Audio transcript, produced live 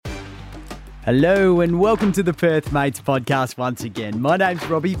Hello and welcome to the Perth Mates podcast once again. My name's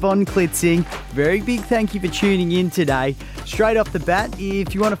Robbie Von Klitzing. Very big thank you for tuning in today. Straight off the bat,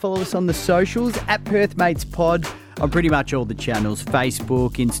 if you want to follow us on the socials, at Perth Mates Pod, on pretty much all the channels,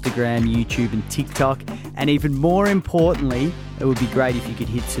 Facebook, Instagram, YouTube and TikTok. And even more importantly, it would be great if you could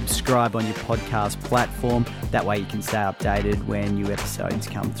hit subscribe on your podcast platform. That way you can stay updated when new episodes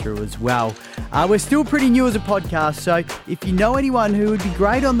come through as well. We're still pretty new as a podcast, so if you know anyone who would be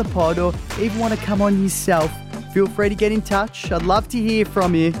great on the pod or even want to come on yourself, feel free to get in touch. I'd love to hear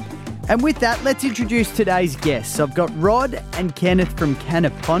from you. And with that, let's introduce today's guests. I've got Rod and Kenneth from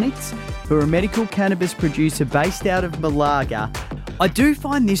Cannaponics, who are a medical cannabis producer based out of Malaga. I do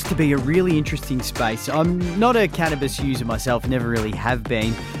find this to be a really interesting space. I'm not a cannabis user myself, never really have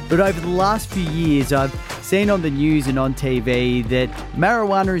been, but over the last few years I've seen on the news and on TV that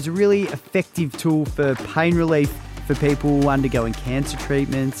marijuana is a really effective tool for pain relief for people undergoing cancer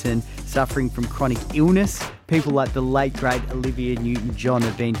treatments and suffering from chronic illness. People like the late, great Olivia Newton-John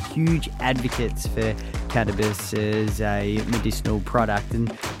have been huge advocates for cannabis as a medicinal product,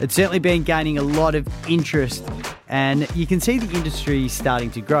 and it's certainly been gaining a lot of interest, and you can see the industry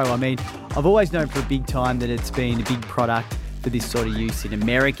starting to grow. I mean, I've always known for a big time that it's been a big product for this sort of use in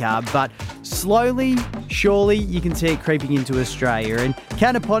America, but slowly, surely, you can see it creeping into Australia. And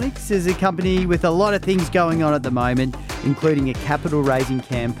Cannaponics is a company with a lot of things going on at the moment, including a capital raising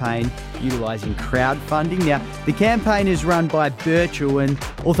campaign utilising crowdfunding. Now, the campaign is run by Birchal, and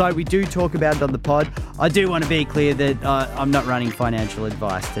although we do talk about it on the pod, I do want to be clear that I'm not running financial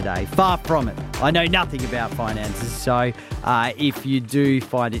advice today. Far from it. I know nothing about finances, so if you do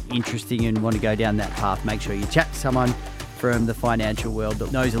find it interesting and want to go down that path, make sure you chat to someone from the financial world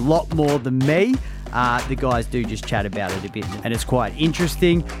that knows a lot more than me. The guys do just chat about it a bit, and it's quite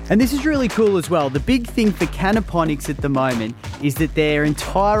interesting. And this is really cool as well. The big thing for Cannaponics at the moment is that their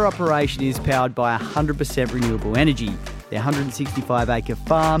entire operation is powered by 100% renewable energy. Their 165-acre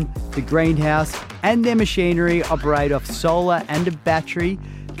farm, the greenhouse, and their machinery operate off solar and a battery.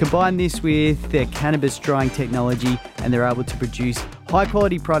 Combine this with their cannabis drying technology, and they're able to produce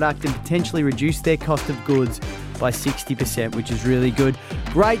high-quality product and potentially reduce their cost of goods by 60%, which is really good.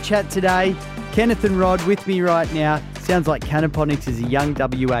 Great chat today. Kenneth and Rod with me right now. Sounds like Cannaponics is a young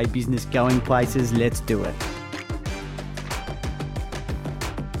WA business going places. Let's do it.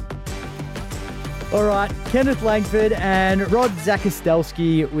 All right, Kenneth Langford and Rod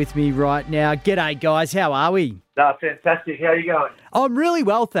Zakostelski with me right now. G'day, guys. How are we? No, fantastic. How are you going? I'm really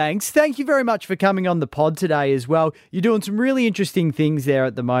well, thanks. Thank you very much for coming on the pod today as well. You're doing some really interesting things there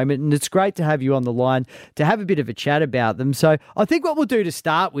at the moment, and it's great to have you on the line to have a bit of a chat about them. So I think what we'll do to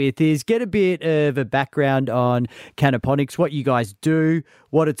start with is get a bit of a background on Cannaponics, what you guys do,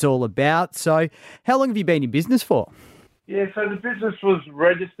 what it's all about. So how long have you been in business for? Yeah, so the business was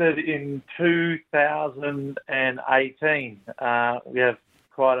registered in 2018. We have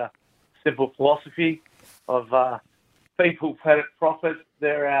quite a simple philosophy of people, planet, profit.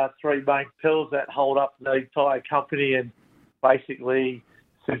 They're our three main pillars that hold up the entire company, and basically,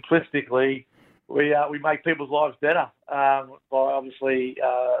 simplistically, we make people's lives better by obviously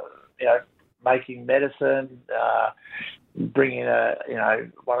making medicine, bringing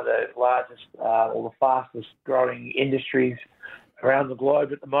one of the largest or the fastest growing industries around the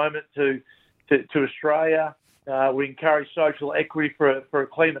globe at the moment to Australia. We encourage social equity for a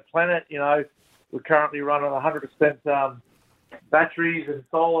cleaner planet. We're currently running 100% batteries and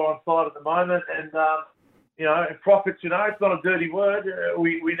solar on site at the moment, and and profits. It's not a dirty word.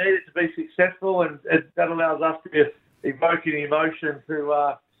 We need it to be successful, and that allows us to evoke an emotion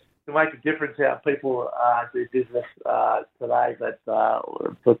to make a difference how people do business today, but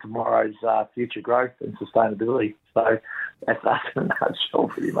for tomorrow's future growth and sustainability. So that's us in a nutshell,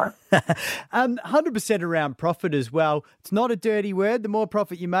 pretty much. 100% around profit as well. It's not a dirty word. The more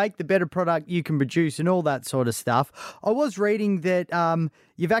profit you make, the better product you can produce and all that sort of stuff. I was reading that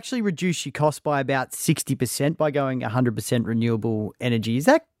you've actually reduced your cost by about 60% by going 100% renewable energy. Is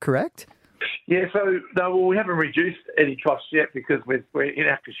that correct? Yeah, we haven't reduced any costs yet because we're in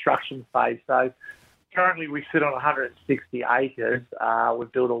our construction phase. So currently we sit on 160 acres.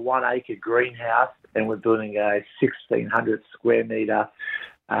 We've built a 1 acre greenhouse, and we're building a 1,600 square metre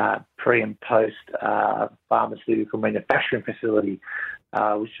pre and post pharmaceutical manufacturing facility,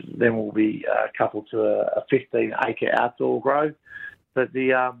 which then will be coupled to a 15 acre outdoor grow. But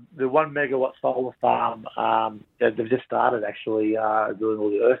the 1 megawatt solar farm, they've just started actually doing all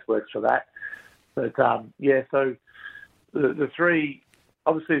the earthworks for that. But so the three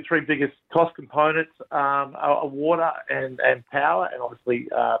biggest cost components are water and power, and obviously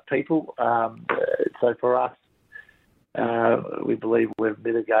people. So for us, we believe we've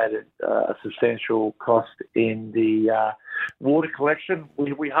mitigated a substantial cost in the water collection.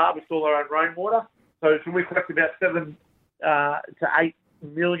 We harvest all our own rainwater, so we collect about 7 to 8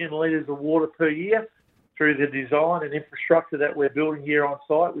 million litres of water per year through the design and infrastructure that we're building here on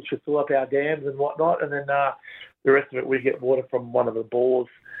site, which will fill up our dams and whatnot. And then the rest of it, we get water from one of the bores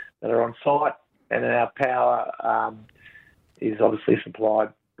that are on site. And then our power is obviously supplied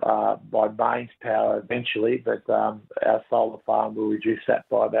by mains power eventually, but our solar farm will reduce that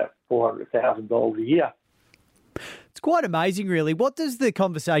by about $400,000 a year. It's quite amazing, really. What does the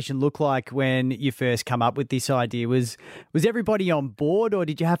conversation look like when you first come up with this idea? Was everybody on board, or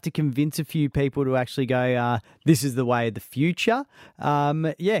did you have to convince a few people to actually go, this is the way of the future? How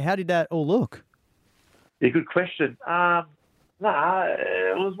did that all look? Yeah, good question. It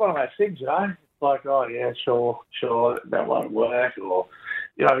was one of those things, It's like, oh, yeah, sure, that won't work. Or,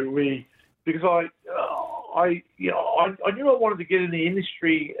 because I knew I wanted to get in the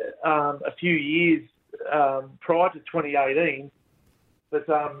industry a few years prior to 2018, but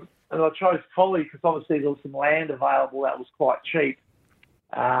and I chose Collie because obviously there was some land available that was quite cheap.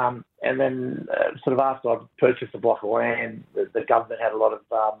 And then sort of after I purchased a block of land, the government had a lot of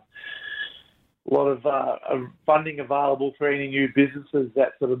funding available for any new businesses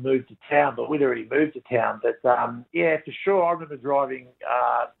that sort of moved to town, but we'd already moved to town. But for sure, I remember driving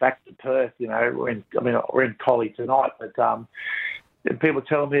back to Perth. We're in Collie tonight, but and people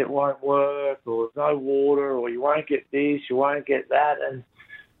telling me it won't work, or there's no water, or you won't get this, you won't get that, and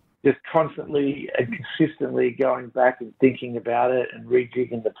just constantly and consistently going back and thinking about it and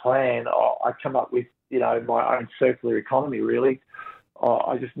rejigging the plan, I come up with my own circular economy. Really,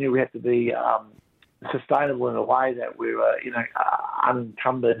 I just knew we had to be sustainable in a way that we were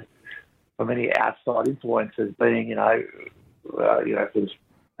unencumbered from any outside influences, being if there's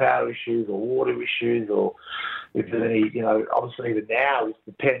power issues or water issues, or if there's any, obviously even now with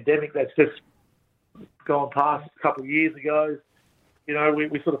the pandemic that's just gone past a couple of years ago,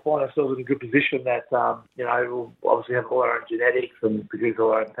 we sort of find ourselves in a good position that, we'll obviously have all our own genetics and produce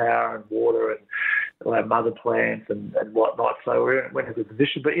all our own power and water and all our mother plants and whatnot. So we're in a good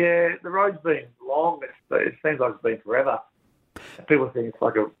position. But yeah, the road's been long. It seems like it's been forever. People think it's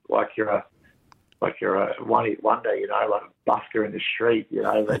like you're a one-hit wonder, like a busker in the street. They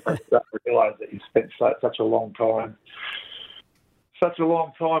don't realise that you've spent such a long time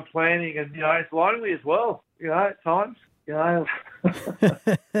planning, and it's lonely as well. At times. It's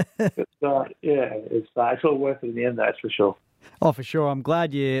all worth it in the end, that's for sure. Oh, for sure. I'm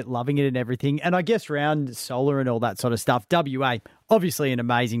glad you're loving it and everything. And I guess around solar and all that sort of stuff, WA, obviously an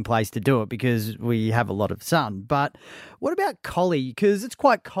amazing place to do it because we have a lot of sun. But what about Collie? Because it's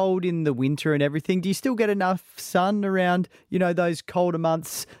quite cold in the winter and everything. Do you still get enough sun around, those colder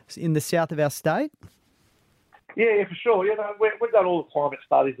months in the south of our state? Yeah, for sure. We've done all the climate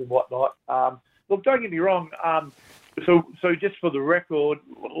studies and whatnot. Look, don't get me wrong. So just for the record,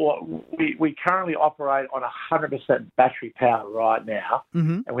 we currently operate on 100% battery power right now,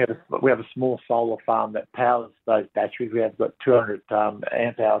 and we have a small solar farm that powers those batteries. We have got 200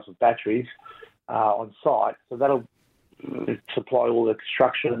 amp hours of batteries on site, so that'll supply all the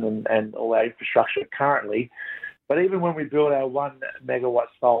construction and all our infrastructure currently. But even when we build our 1 megawatt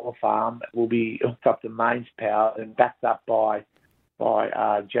solar farm, we'll be hooked up to mains power and backed up by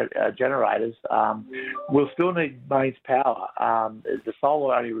generators. We'll still need mains power. The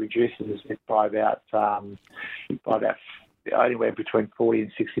solar only reduces it by about anywhere between 40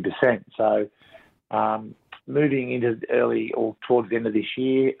 and 60%. So moving into early or towards the end of this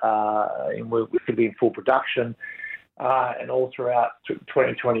year, and we could be in full production. And all throughout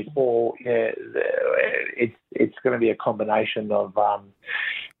 2024, it's going to be a combination of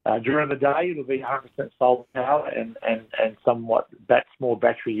during the day it'll be 100% solar power and somewhat small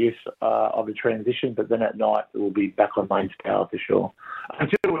battery use of the transition, but then at night it will be back on mains power for sure.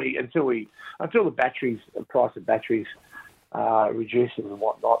 Until the price of batteries reduces and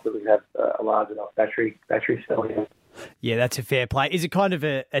whatnot, that we have a large enough battery cell here. Yeah, that's a fair play. Is it kind of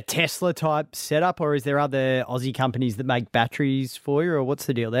a Tesla type setup, or is there other Aussie companies that make batteries for you, or what's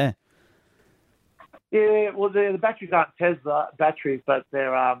the deal there? Yeah, well, the batteries aren't Tesla batteries, but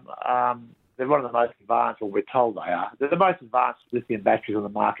they're one of the most advanced, or we're told they are. They're the most advanced lithium batteries on the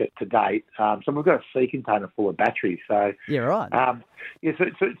market to date. So we've got a sea container full of batteries. So yeah, right.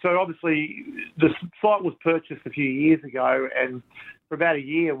 So obviously the site was purchased a few years ago, and for about a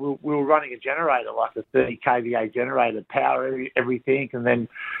year we were running a generator, like a 30 kVA generator, power everything, and then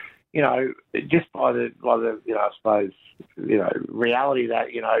just by the I suppose reality that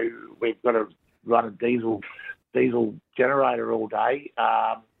we've got to run a diesel generator all day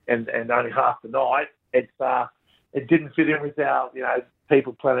and only half the night. it didn't fit in with our,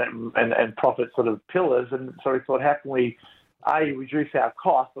 people, planet, and profit sort of pillars. And so we thought, how can we, reduce our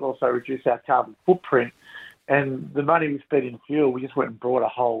cost, but also reduce our carbon footprint? And the money we spent in fuel, we just went and brought a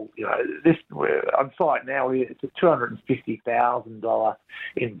whole, we're on site now, it's a $250,000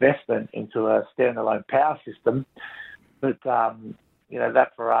 investment into a standalone power system. But,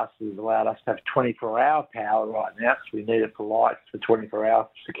 that for us has allowed us to have 24-hour power right now, so we need it for lights, for 24-hour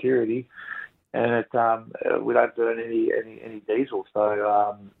security. And we don't burn any diesel.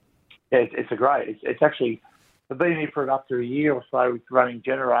 So, it's a great, it's actually, I've been here for up to a year or so with running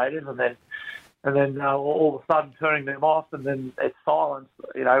generators, and then all of a sudden turning them off, and then it's silence,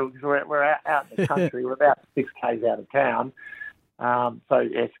 because we're out in the country. We're about 6 k's out of town. So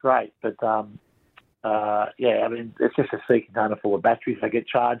it's great. But, it's just a sea container full of batteries. They get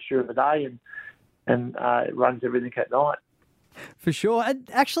charged during the day, and it runs everything at night. For sure. And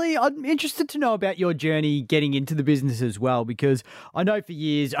actually, I'm interested to know about your journey getting into the business as well, because I know for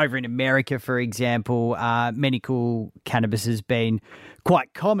years over in America, for example, medical cannabis has been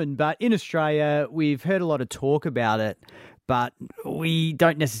quite common, but in Australia, we've heard a lot of talk about it, but we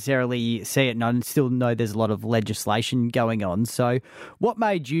don't necessarily see it, and I still know there's a lot of legislation going on. So what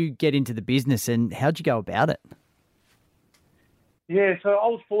made you get into the business, and how'd you go about it? Yeah, so I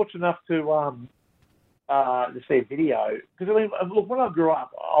was fortunate enough to see a video, because look, when I grew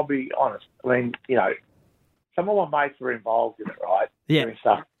up, I'll be honest, some of my mates were involved in it, right? Yeah. Doing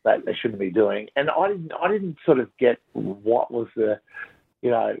stuff that they shouldn't be doing, and I didn't sort of get what was the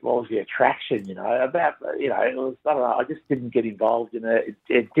attraction, about, it was, I don't know, I just didn't get involved in it.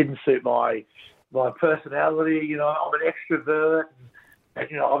 It didn't suit my personality. I'm an extrovert,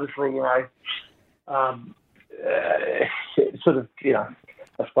 and obviously, sort of,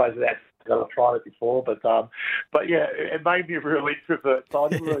 I suppose that's, I've tried it before, but yeah, it made me a real introvert, so I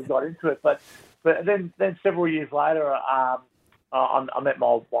never really got into it. But then several years later, I met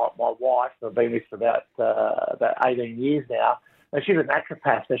my wife. I've been with for about 18 years now, and she's a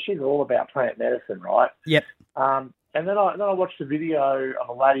naturopath, so she's all about plant medicine, right? Yep. And then I watched a video of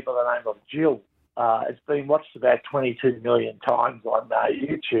a lady by the name of Jill. It's been watched about 22 million times on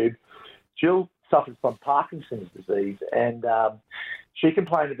YouTube. Jill suffers from Parkinson's disease, and she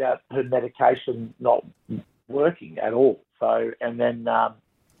complained about her medication not working at all. So, and then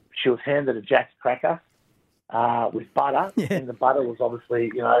she was handed a Jack's cracker with butter, and the butter was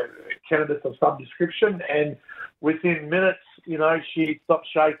obviously, cannabis of some description. And within minutes, she stopped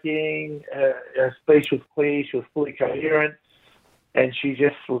shaking, her speech was clear, she was fully coherent, and she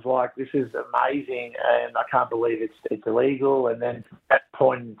just was like, "This is amazing, and I can't believe it's illegal." And then at that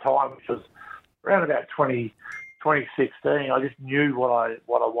point in time, which was around about 2016, I just knew what I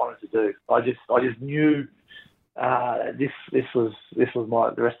wanted to do. I just knew this was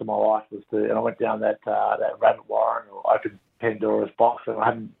the rest of my life was to, and I went down that rabbit warren, or opened Pandora's box, and I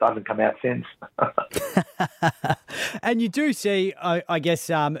haven't come out since. And you do see, I guess,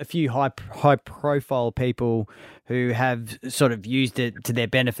 a few high profile people who have sort of used it to their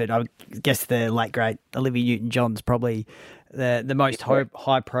benefit. I guess the late great Olivia Newton-John's probably the most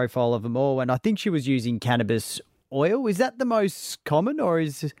high profile of them all, and I think she was using cannabis oil. Is that the most common, or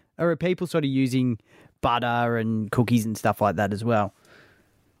are people sort of using butter and cookies and stuff like that as well?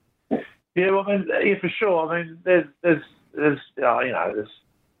 Yeah, well, for sure. I mean, there's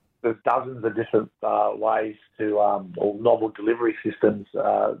dozens of different ways to, or novel delivery systems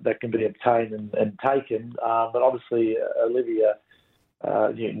that can be obtained and taken. But obviously, Olivia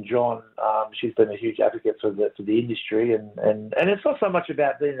Newton-John, she's been a huge advocate for the industry, and it's not so much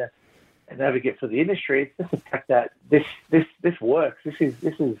about being an advocate for the industry. It's just the fact that this works. This is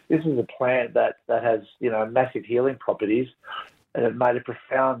a plant that has massive healing properties, and it made a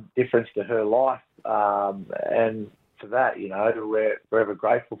profound difference to her life. And for that, we're forever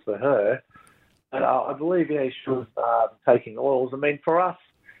grateful for her. And I believe she was taking oils. I mean, for us,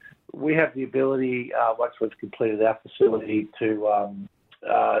 we have the ability, once we've completed our facility, to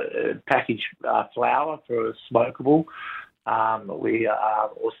package flour for smokable. We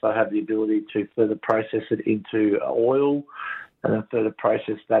also have the ability to further process it into oil, and then further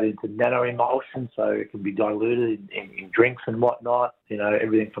process that into nano-emulsion, so it can be diluted in drinks and whatnot.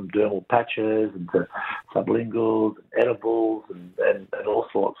 Everything from dermal patches and to sublinguals and edibles and all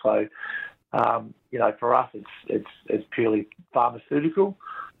sorts. So, for us, it's purely pharmaceutical.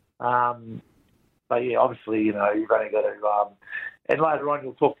 But yeah, obviously, you've only got to. And later on,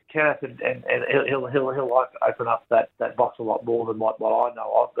 you'll talk to Kenneth, and he'll open up that box a lot more than what I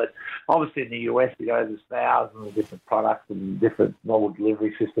know of. But obviously, in the US, there's thousands of different products and different novel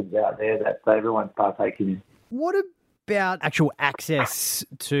delivery systems out there that everyone's partaking in. What about actual access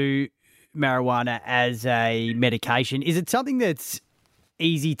to marijuana as a medication. Is it something that's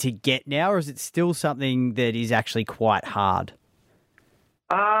easy to get now, or is it still something that is actually quite hard?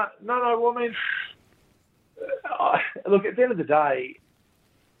 No. Well, I mean, look, at the end of the day,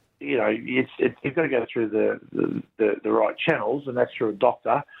 you know, you've got to go through the right channels, and that's through a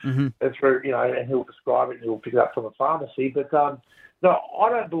doctor. Mm-hmm. That's through, you know, and he'll prescribe it and he'll pick it up from a pharmacy. But no, I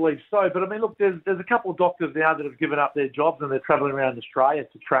don't believe so. But I mean, look, there's a couple of doctors now that have given up their jobs and they're travelling around Australia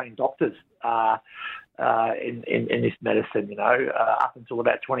to train doctors in this medicine. You know, up until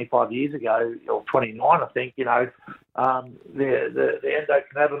about 25 years ago, or 29, I think. You know, the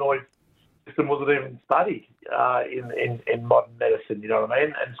endocannabinoid system wasn't even studied in modern medicine. You know what I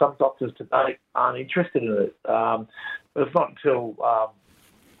mean? And some doctors today aren't interested in it. But it's not until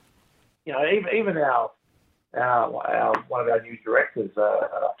you know, even our one of our new directors,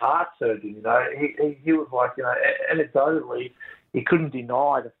 a heart surgeon, you know, he was like, you know, anecdotally, he couldn't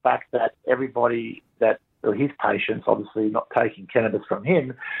deny the fact that everybody or his patients, obviously not taking cannabis from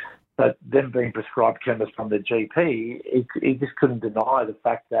him, but them being prescribed cannabis from their GP, he just couldn't deny the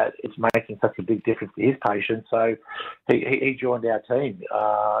fact that it's making such a big difference to his patients. So he joined our team.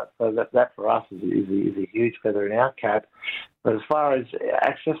 So that for us is a huge feather in our cap. But as far as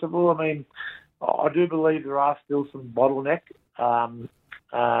accessible, I mean, I do believe there are still some bottleneck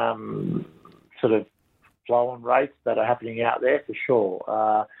sort of flow-on rates that are happening out there for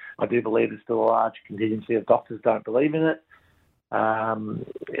sure. I do believe there's still a large contingency of doctors don't believe in it.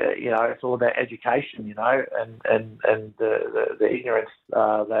 You know, it's all about education, you know, and the ignorance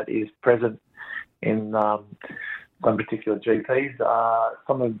that is present in some particular GPs.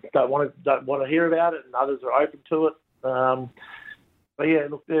 Some of them don't want to hear about it, and others are open to it. But yeah,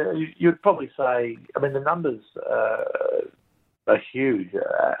 look, you'd probably say, I mean, the numbers are huge,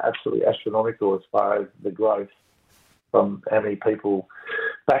 absolutely astronomical as far as the growth from how many people.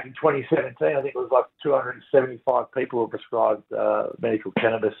 Back in 2017, I think it was like 275 people were prescribed medical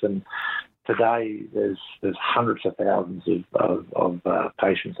cannabis, and today there's hundreds of thousands of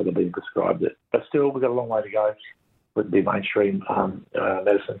patients that are being prescribed it. But still, we've got a long way to go with the mainstream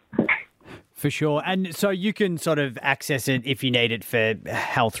medicine. For sure. And so you can sort of access it if you need it for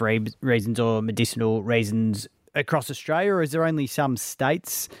health reasons or medicinal reasons across Australia, or is there only some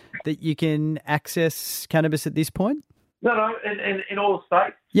states that you can access cannabis at this point? No, in all the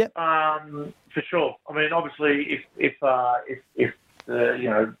states. Yep. For sure. I mean, obviously, if you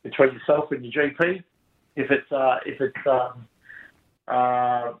know, between yourself and your GP, if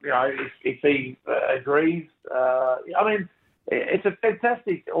he agrees, I mean, it's a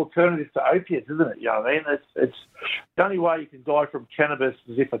fantastic alternative to opiates, isn't it? You know what I mean? It's the only way you can die from cannabis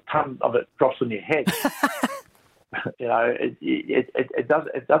is if a ton of it drops on your head. You know, it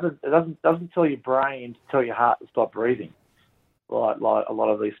doesn't tell your brain to tell your heart to stop breathing, like a lot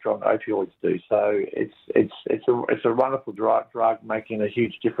of these strong opioids do. So it's a wonderful drug making a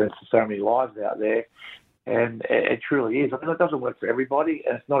huge difference to so many lives out there, and it truly is. I mean, it doesn't work for everybody,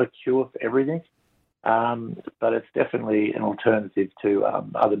 and it's not a cure for everything. But it's definitely an alternative to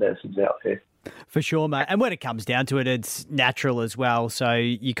other medicines out there. For sure, mate. And when it comes down to it, it's natural as well. So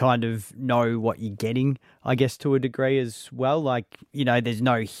you kind of know what you're getting, I guess, to a degree as well. Like, you know, there's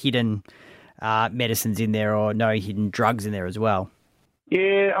no hidden medicines in there or no hidden drugs in there as well.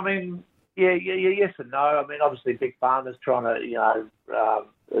 Yeah, I mean, yeah, yes and no. I mean, obviously, Big Pharma's trying to, you know,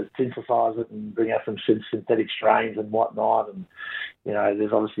 synthesize it and bring out some synthetic strains and whatnot. And, you know,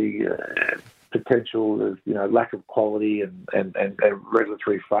 there's obviously potential of, you know, lack of quality and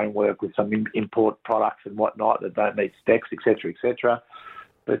regulatory framework with some import products and whatnot that don't meet specs, et cetera.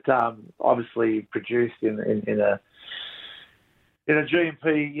 But obviously produced in a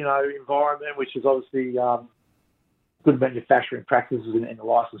GMP, you know, environment, which is obviously good manufacturing practices in a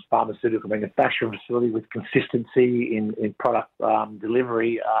licensed pharmaceutical manufacturing facility with consistency in product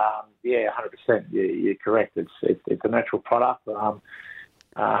delivery. Yeah, 100%. You're correct. It's a natural product.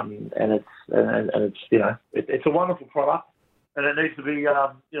 And it's you know, it's a wonderful product, and it needs to be you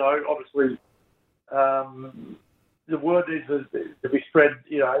know, obviously the word needs to be spread,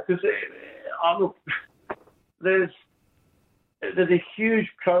 you know, because look, there's a huge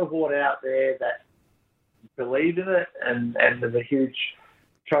cohort out there that believe in it, and there's a huge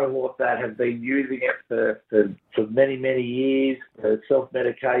cohort that have been using it for many years for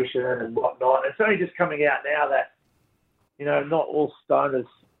self-medication and whatnot. It's only just coming out now that, you know, not all stoners,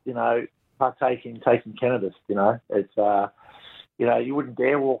 you know, partake in taking cannabis. You know, it's you know, you wouldn't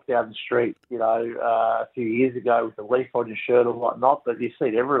dare walk down the street, you know, a few years ago with a leaf on your shirt or whatnot, but you see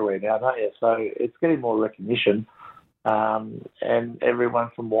it everywhere now, don't you? So it's getting more recognition, and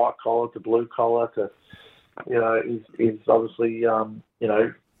everyone from white collar to blue collar to, you know, is obviously you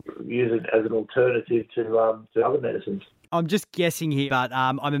know, use it as an alternative to other medicines. I'm just guessing here, but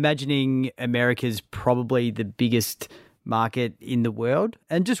I'm imagining America's probably the biggest market in the world,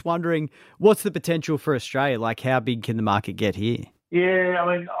 and just wondering what's the potential for Australia? Like, how big can the market get here? Yeah,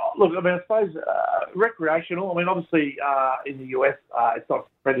 I mean, look, I suppose recreational. I mean, obviously in the US, it's not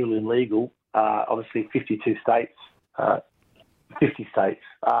federally legal. Obviously, 52 states, 50 states.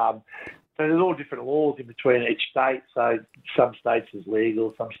 So there's all different laws in between each state. So some states is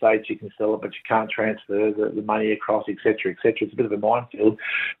legal, some states you can sell it, but you can't transfer the money across, et cetera, et cetera. It's a bit of a minefield.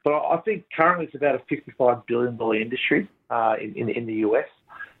 But I think currently it's about a $55 billion industry in the US.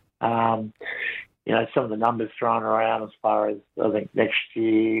 Some of the numbers thrown around as far as, I think next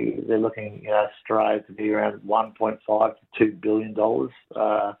year they're looking, Australia to be around $1.5 to $2 billion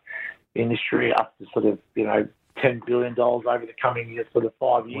industry, up to sort of, $10 billion over the coming sort of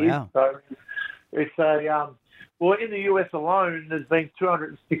 5 years. Wow. So it's well, in the US alone, there's been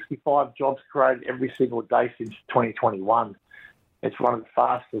 265 jobs created every single day since 2021. It's one of the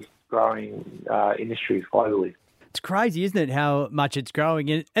fastest growing industries globally. It's crazy, isn't it, how much it's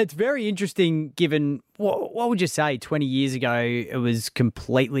growing? And it's very interesting given, what would you say, 20 years ago it was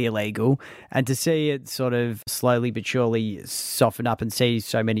completely illegal, and to see it sort of slowly but surely soften up and see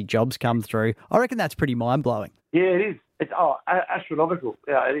so many jobs come through, I reckon that's pretty mind-blowing. Yeah, it is. It's astronomical.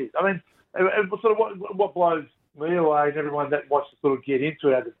 Yeah, it is. I mean, sort of what blows me away and everyone that wants to sort of get into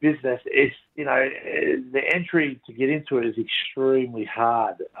it as a business is, the entry to get into it is extremely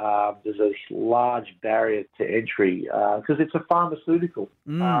hard. There's a large barrier to entry because it's a pharmaceutical.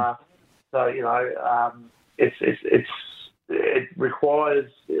 It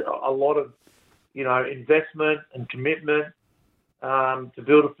requires a lot of, investment and commitment to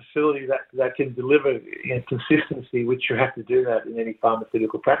build a facility that can deliver consistency, which you have to do that in any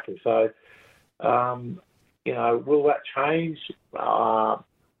pharmaceutical practice. So, will that change? I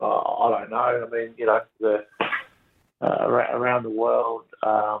don't know. I mean, around the world,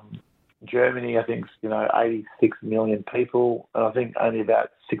 Germany, I think, 86 million people, and I think only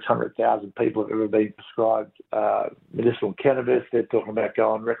about 600,000 people have ever been prescribed medicinal cannabis. They're talking about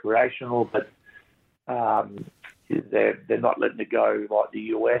going recreational, but they're not letting it go like the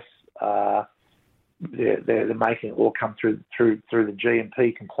US. They're making it all come through the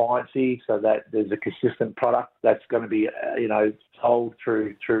GMP compliancy, so that there's a consistent product that's going to be sold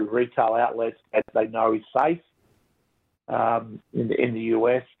through retail outlets that they know is safe. In the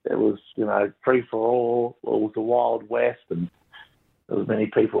US, it was free for all. It was the Wild West, and there was many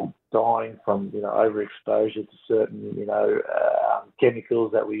people dying from overexposure to certain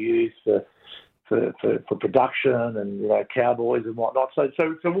chemicals that we use for production and cowboys and whatnot. So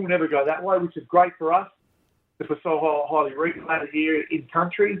we'll never go that way, which is great for us because we're so highly regulated here in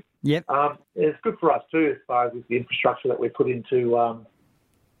country. Yep. It's good for us too, as far as the infrastructure that we put into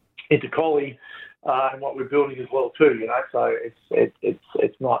Collie and what we're building as well too. So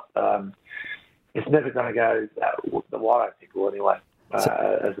it's not it's never going to go the way I think, or anyway, as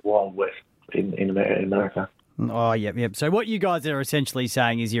the Wild West in America. Oh, yep. So what you guys are essentially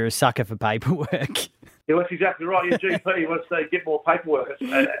saying is you're a sucker for paperwork. Yeah, that's exactly right. Your GP wants to get more paperwork.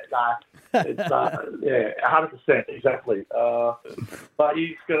 It's 100%, exactly. But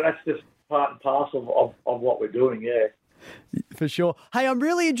that's just part and parcel of what we're doing, yeah. For sure. Hey, I'm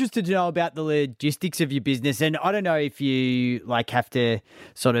really interested to know about the logistics of your business, and I don't know if you have to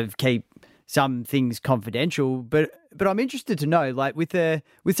sort of keep some things confidential, but I'm interested to know, like with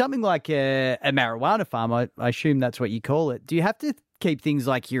something like a marijuana farm, I assume that's what you call it. Do you have to keep things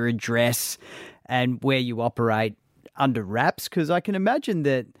like your address and where you operate under wraps? Because I can imagine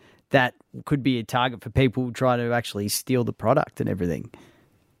that could be a target for people trying to actually steal the product and everything.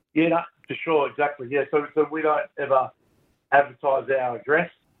 Yeah, no, for sure, exactly. Yeah, so we don't ever advertise our address.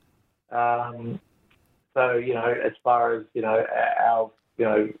 As far as our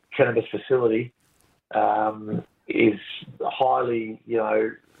cannabis facility is highly,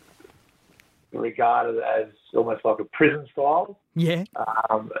 regarded as almost like a prison style. Yeah.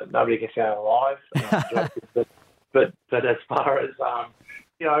 Nobody gets out alive. But as far as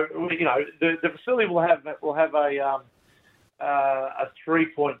the facility will have a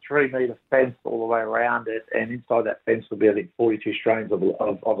 3.3 metre fence all the way around it, and inside that fence will be, I think, 42 strands of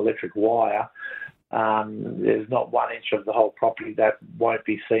electric wire. There's not 1 inch of the whole property that won't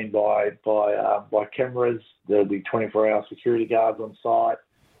be seen by cameras. There'll be 24-hour security guards on site.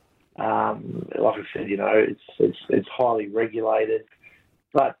 Like I said, it's highly regulated.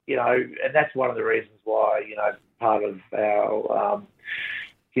 But, and that's one of the reasons why, part of our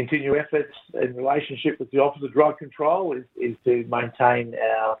continued efforts in relationship with the Office of Drug Control is to maintain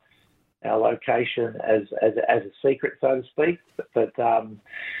our location as a secret, so to speak.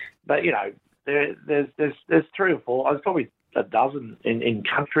 But you know, there's 3 or 4. There's probably a dozen in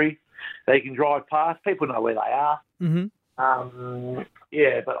country they can drive past. People know where they are. Mm-hmm.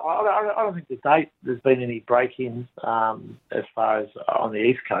 But I don't think to date there's been any break-ins as far as on the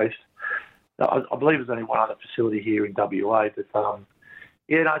East Coast. I believe there's only one other facility here in WA, but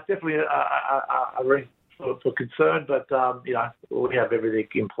it's definitely a ring for concern. But you know, we have everything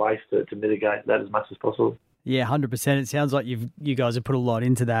in place to mitigate that as much as possible. Yeah, 100%. It sounds like you guys have put a lot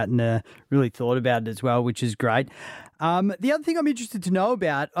into that and really thought about it as well, which is great. The other thing I'm interested to know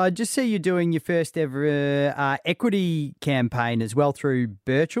about, I just see you're doing your first ever equity campaign as well through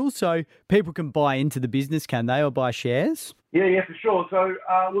Birchal, so people can buy into the business, can they, or buy shares? Yeah, for sure. So,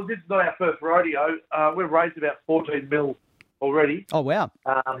 this is not our first rodeo. We've raised about 14 mil already. Oh, wow.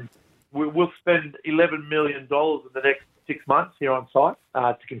 We'll spend $11 million in the next 6 months here on site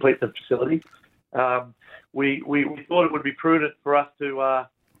to complete the facility. We thought it would be prudent for us to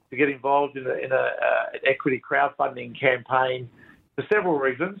get involved in an equity crowdfunding campaign for several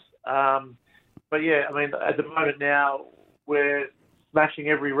reasons. But yeah, I mean, at the moment now we're smashing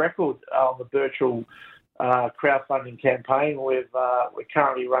every record on the Birchal crowdfunding campaign. We're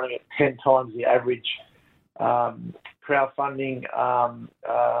currently running at 10 times the average crowdfunding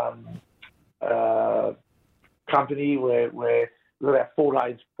company. We've got about 4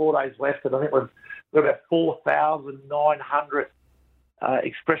 days left, and I think we've got about 4,900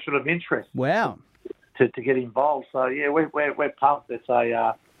 expression of interest. Wow! To get involved. So yeah, we're pumped.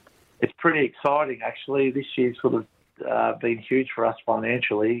 It's pretty exciting actually. This year's sort of been huge for us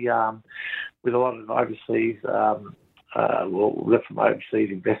financially, with a lot of overseas. We've got some overseas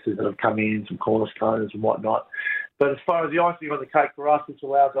investors that have come in, some cornerstones and whatnot. But as far as the icing on the cake for us, it's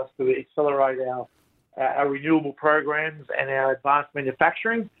allowed us to accelerate our renewable programs and our advanced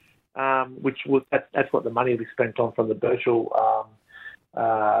manufacturing, that's what the money we spent on from the Birchal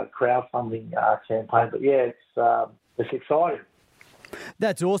crowdfunding campaign. But yeah, it's exciting.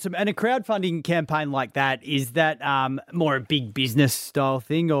 That's awesome. And a crowdfunding campaign like that, is that more a big business style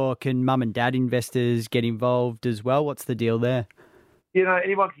thing, or can mum and dad investors get involved as well? What's the deal there? You know,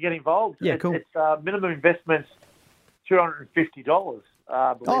 anyone can get involved. Yeah, cool. It's minimum investment's $250, believe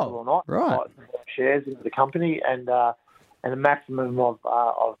it or not. Right. Shares into the company, and a maximum of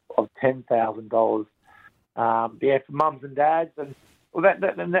 $10,000. For mums and dads, and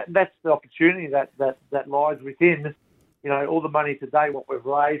that's the opportunity that lies within. You know, all the money today, what we've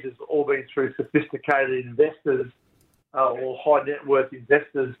raised, has all been through sophisticated investors or high net worth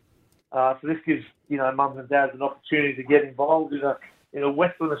investors. So this gives, you know, mums and dads an opportunity to get involved in a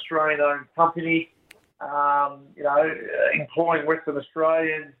Western Australian owned company. Employing Western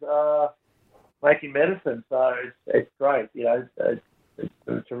Australians, making medicine. So it's great. You know,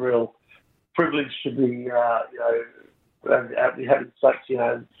 it's a real privilege to be, having such,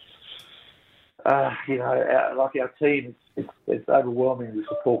 like our team. It's overwhelming the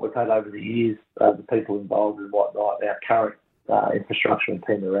support we've had over the years, the people involved and whatnot. Our current infrastructure and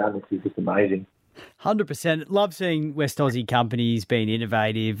team around us is just amazing. 100%. Love seeing West Aussie companies being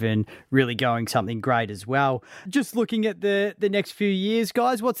innovative and really going something great as well. Just looking at the next few years,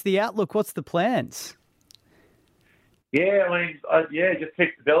 guys, what's the outlook? What's the plans? Yeah, I mean, just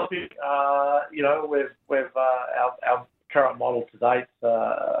keep developing. We've our current model to date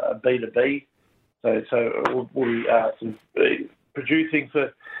B2B, so we'll be producing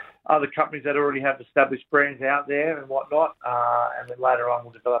for other companies that already have established brands out there and whatnot, and then later on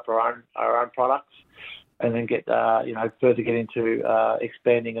we'll develop our own products, and then further get into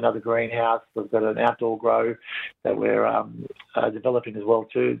expanding another greenhouse. We've got an outdoor grow that we're developing as well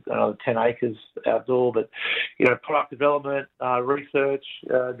too, another 10 acres outdoor. But product development, research,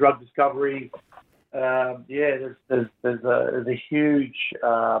 drug discovery. There's a huge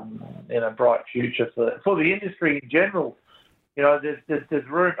bright future for the industry in general. There's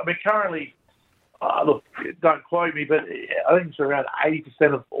room. I mean, currently, look, don't quote me, but I think it's around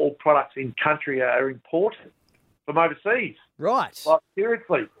 80% of all products in country are imported from overseas. Right. Like,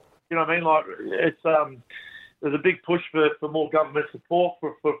 seriously. You know what I mean? Like, it's there's a big push for more government support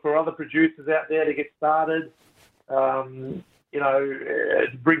for other producers out there to get started. To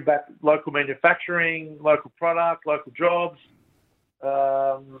bring back local manufacturing, local product, local jobs.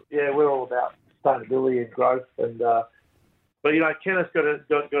 We're all about sustainability and growth and. But Kenneth's got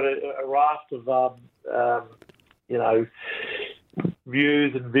a raft of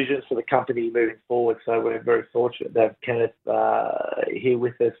views and visions for the company moving forward. So we're very fortunate to have Kenneth here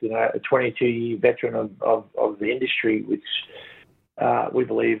with us. A 22-year veteran of the industry, which we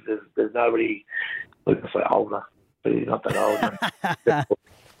believe there's nobody. Let's say older, but he's not that old.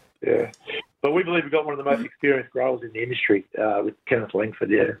 Yeah. But we believe we've got one of the most experienced growers in the industry with Kenneth Langford,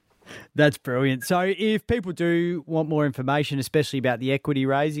 yeah. That's brilliant. So if people do want more information, especially about the equity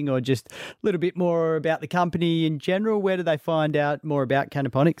raising or just a little bit more about the company in general, where do they find out more about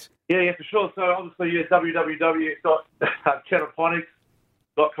Cannaponics? Yeah, for sure. So obviously,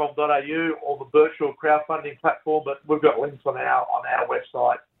 www.cannaponics.com.au or the Birchal crowdfunding platform, but we've got links on our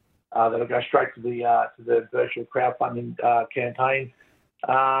website that'll go straight to the Birchal crowdfunding campaign.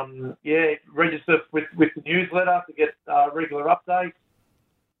 Register with the newsletter to get regular updates.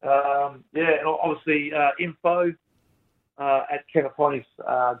 And obviously info at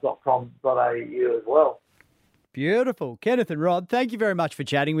cannaponics.com.au as well. Beautiful. Kenneth and Rod, thank you very much for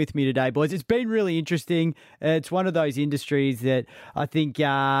chatting with me today, boys. It's been really interesting. It's one of those industries that I think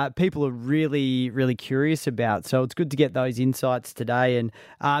people are really, really curious about. So it's good to get those insights today, and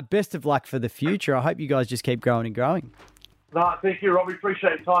best of luck for the future. I hope you guys just keep growing and growing. No, thank you, Robbie.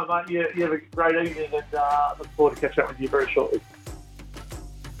 Appreciate your time, mate. You have a great evening, and look forward to catching up with you very shortly.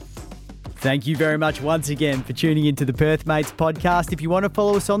 Thank you very much once again for tuning into the Perth Mates podcast. If you want to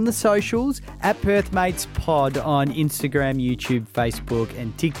follow us on the socials, at Perth Mates Pod on Instagram, YouTube, Facebook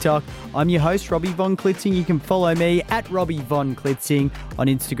and TikTok. I'm your host, Robbie Von Klitzing. You can follow me at Robbie Von Klitzing on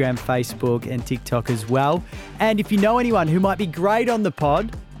Instagram, Facebook and TikTok as well. And if you know anyone who might be great on the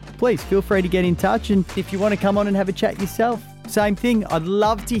pod, please feel free to get in touch. And if you want to come on and have a chat yourself, same thing. I'd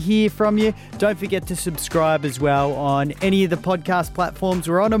love to hear from you. Don't forget to subscribe as well on any of the podcast platforms.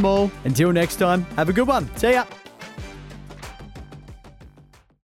 We're on them all. Until next time, have a good one. See ya.